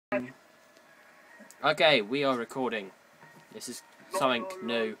Okay, we are recording. This is something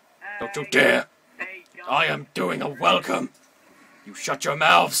new. Don't you dare! I am doing a welcome! You shut your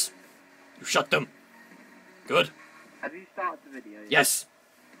mouths! You shut them! Good? Have you started the video yet? Yes!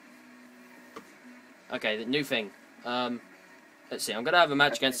 Okay, the new thing. Let's see, I'm gonna have a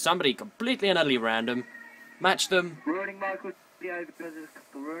match against somebody completely and utterly random. Match them. Ruining Michael's video because it's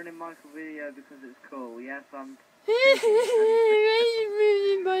cool. Ruining Michael's video because it's cool. Yes, I'm...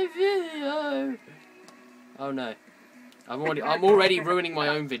 my video. Oh no. I'm already ruining my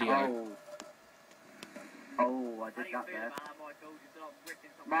own video. Oh, I did that there.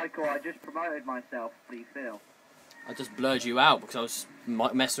 Michael, I just promoted myself. What do you feel? I just blurred you out because I was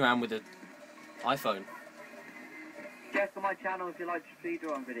messing around with the iPhone. Check on my channel if you like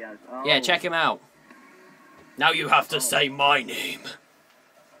speedrun videos. Oh. Yeah, check him out. Now you have to say my name.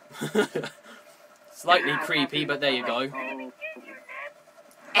 Slightly creepy, but there you go.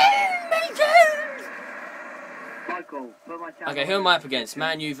 Michael, put my channel. Okay, who am I up against?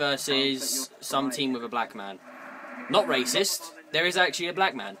 Man U versus some team with a black man. Not racist. There is actually a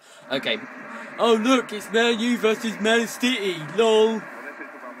black man. Okay. Oh look, it's Man U versus Man City. Lol.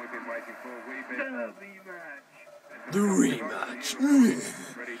 The rematch.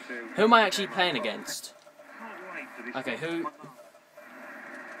 Who am I actually playing against? Okay, who?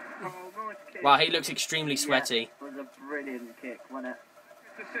 Wow, he looks extremely sweaty. It was a brilliant kick, wasn't it?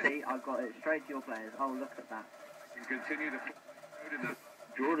 See, I got it straight to your players. Oh, look at that.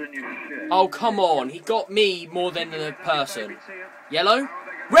 Jordan, you shit. Oh, come on. He got me more than the person. Yellow?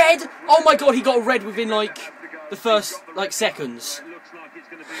 Red? Oh my god, he got a red within, like, the first, like, seconds.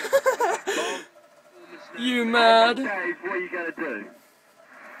 You mad? Okay, what are you going to do?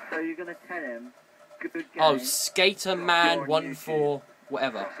 So you're going to tell him, good game. Oh, skateman145,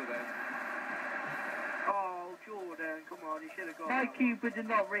 whatever. Oh, Jordan, come on, you should have got my keeper did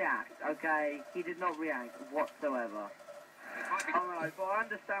not react, okay? He did not react whatsoever. Alright, but I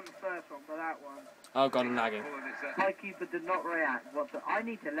understand the first one, but that one... Oh god, I'm lagging. My keeper did not react whatsoever. I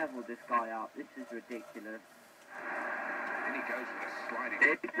need to level this guy up. This is ridiculous. And he goes with a sliding.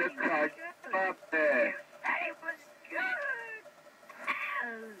 It's a crush up there. It was good!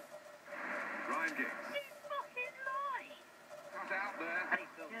 Ryan Giggs. You fucking lied! Cut out there.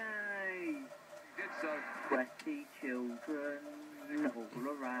 Yay! He did so. Sweaty children all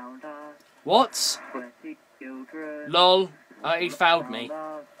around us. What? Sweaty children. Lol. He fouled me.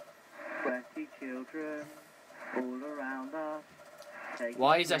 Sweaty children all around us.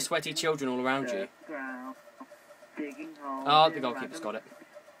 Why is there sweaty children all around you? Oh, the goalkeeper's got it.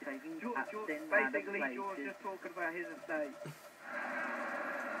 Basically, George just talking about his estate.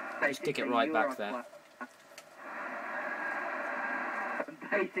 Stick it right back there.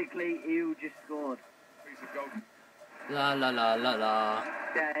 Basically, you just scored. La la la la la.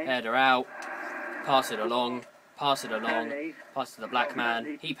 Header out. Pass it along. Pass it along. Pass to the black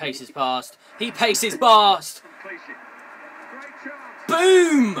man. He paces past. He paces past.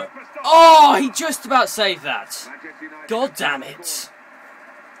 Boom! Oh, he just about saved that. God damn it.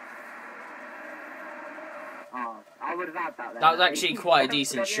 I would have had that. That was actually quite a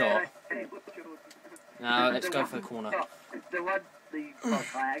decent shot. Now, let's go for the corner. The one, the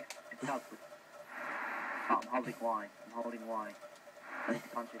flag. I'm holding Y. I'm holding Y.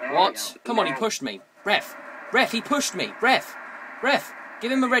 What? Come on, he pushed me. Ref. Ref, he pushed me. Ref. Ref.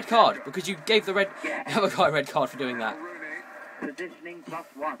 Give him a red card because you gave the other guy a red card for doing that. Positioning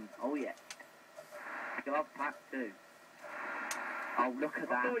 +1. Oh yeah. Glove pack 2. Oh, look at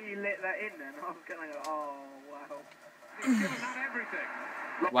that. I thought you lit that in then. I was going to go, oh, wow. He's given that everything.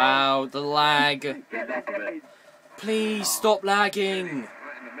 Wow, the lag. Please stop lagging.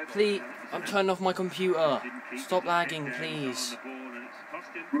 Please, I'm turning off my computer. Stop lagging, please.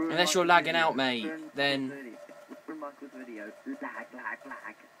 Unless you're lagging out, mate, then...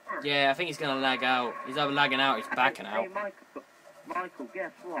 Yeah, I think he's going to lag out. He's either lagging out or he's backing out. Hey, Michael,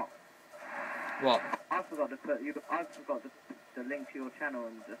 guess what? What? I forgot to put the link to your channel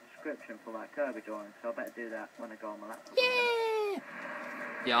in the description for that Kirby drawing, so I better do that when I go on my laptop. Yeah.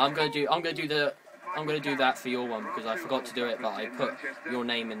 Yeah, I'm gonna do that for your one because I forgot to do it, but I put your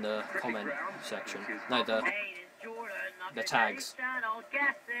name in the comment section. No, the tags.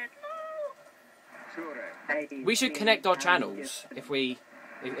 We should connect our channels if we're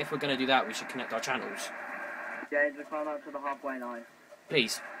gonna do that. We should connect our channels. James, we're climbing up to the halfway line.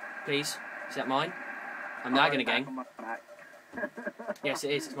 Please, please. Is that mine? I'm lagging again. Yes,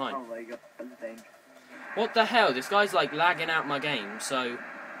 it is. It's mine. Oh my god, What the hell? This guy's like lagging out my game. So.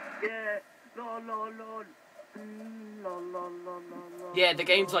 Yeah. Yeah, the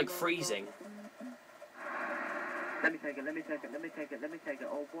game's like freezing. Let me take it.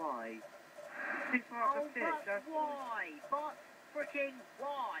 Oh, why? Too far Oh, to pitch. but That's why? But freaking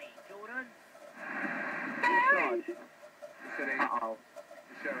why, Jordan? offside. City Uh-oh.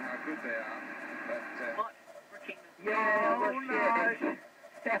 to show how good they are. But But freaking Yeah, why? oh no.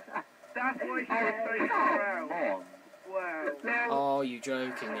 That's why she was so far out. on. Wow. Oh, you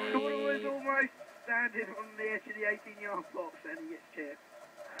joking Jordan was me? almost standing on the edge of the 18-yard box and he gets chipped.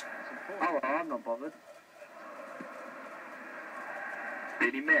 it's Oh, important. well, I'm not bothered.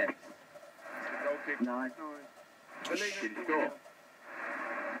 Did he miss? The goalkeeper. No. No. Did he score?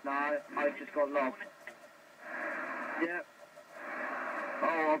 No, I just got lost. Yep.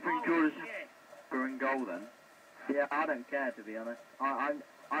 Oh, I think Jordan's shit. scoring goal then. Yeah, I don't care to be honest.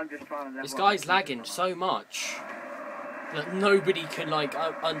 I'm just trying to level This up. guy's lagging so much that nobody can like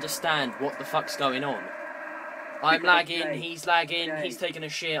understand what the fuck's going on. I'm lagging, he's lagging, he's taking a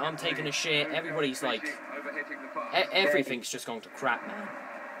shit, I'm taking a shit. Everybody's like, Overhitting the pass. everything's just gone to crap, man.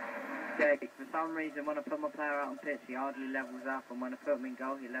 Jake, for some reason when I put my player out on pitch, he hardly levels up, and when I put him in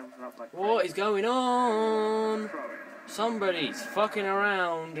goal, he levels up like What is going on? Throw it. Somebody's fucking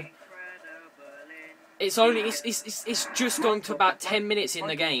around. Incredible in It's only it's just gone to about 10 minutes in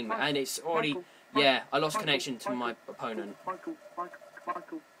the game, and it's already I lost connection to my opponent. Michael.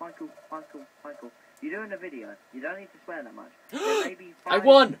 You're doing a video. You don't need to swear that much. There may be I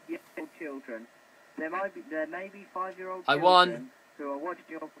won! 5-year-old children. There may be 5-year-old I children won. who are watching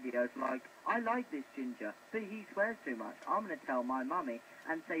your videos like, I like this ginger, but he swears too much. I'm going to tell my mummy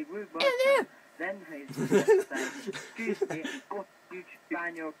and say rude words. Then he's going to say, excuse me, you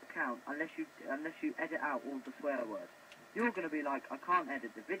ban your account unless you edit out all the swear words. You're going to be like, I can't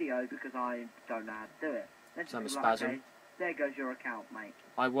edit the video because I don't know how to do it. Then Some she's spasm. okay, there goes your account, mate.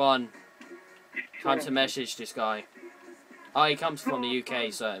 I won. Time to message this guy. Oh, he comes from the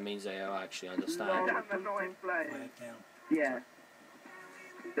UK, so it means they actually understand. That's annoying play. Yeah.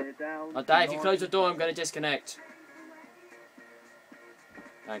 Sit down. Oh, Dave, if you close the door, I'm going to disconnect.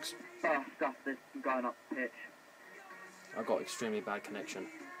 Thanks. Oh, stuff this going up the pitch. I've got extremely bad connection,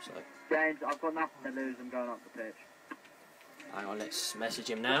 so James, I've got nothing to lose. I'm going up the pitch. hang on, let's message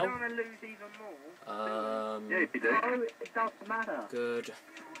him I don't now. want to lose even more. Yeah, you do. No, it doesn't matter. Good.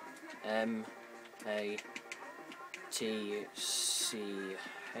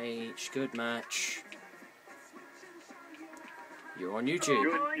 MATCH. Good match. You're on YouTube.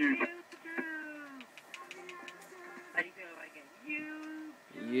 You're on on YouTube. YouTube. How do you feel about it?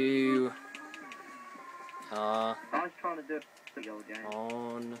 You. You are I was trying to do a video, James.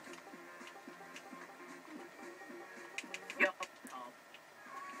 on. Yup, Tom.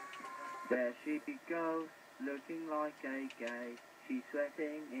 There she goes, looking like a gay. She's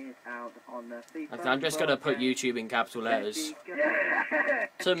sweating it out on the FIFA. I'm just gonna put game. YouTube in capital There letters she goes.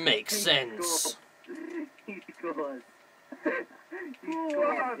 to make He sense. He scores. He What?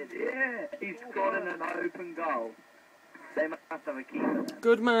 scored. Yeah. He scored in an open goal. They must have a keeper then.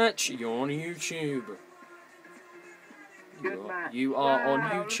 Good match. You're on YouTube. Good match. You are on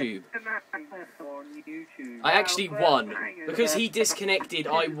Wow, YouTube. look at that. On YouTube. I actually Wow, won bangers. because he disconnected.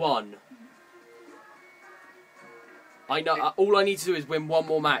 I won. I know. All I need to do is win one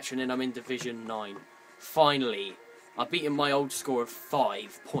more match, and then I'm in Division 9. Finally, I've beaten my old score of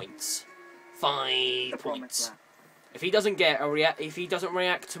 5 points. 5 I promise points. that. If he doesn't get a if he doesn't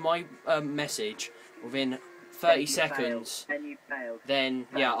react to my message within 30 Then you seconds, failed. Then you failed. then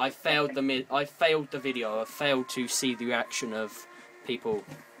yeah, I failed the video. I failed to see the reaction of people.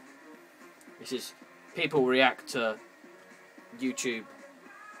 This is people react to YouTube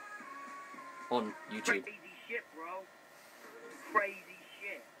on YouTube. Crazy shit, bro. Crazy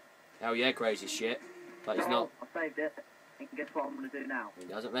shit. Oh yeah, crazy shit. But he's Oh, not. I saved it. And guess what I'm going to do now? He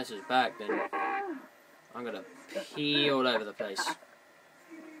doesn't message back. Then I'm gonna pee all over the place.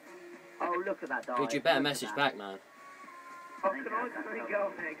 Oh, look at that dive. Dude, you better Look at message that. back, man. Oh, can I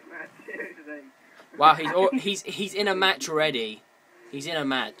go next match? Seriously. Wow, he's in a match already. He's in a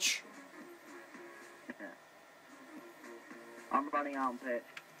match. I'm running out on pitch.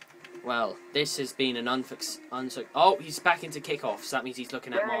 Well, this has been an Oh, he's back into kickoffs. That means he's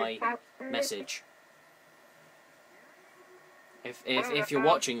looking at my message. If you're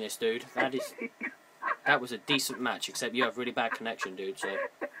watching this, dude, that was a decent match. Except you have really bad connection, dude. So you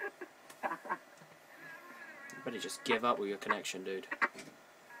better just give up with your connection, dude.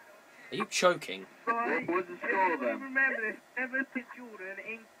 Are you choking? Right. What was the score then? Remember this, never to Jordan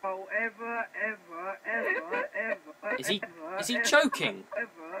in goal ever. Is he ever, choking?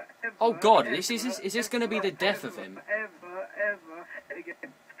 Ever, Oh God, ever, is this going to be the death of him? Ever,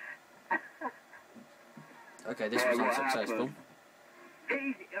 again. Okay, this was What unsuccessful. happened?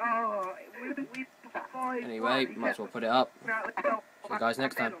 Easy. Oh, we 5. Anyway, might as well put it up. Now, let's go. See you guys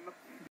next time. On the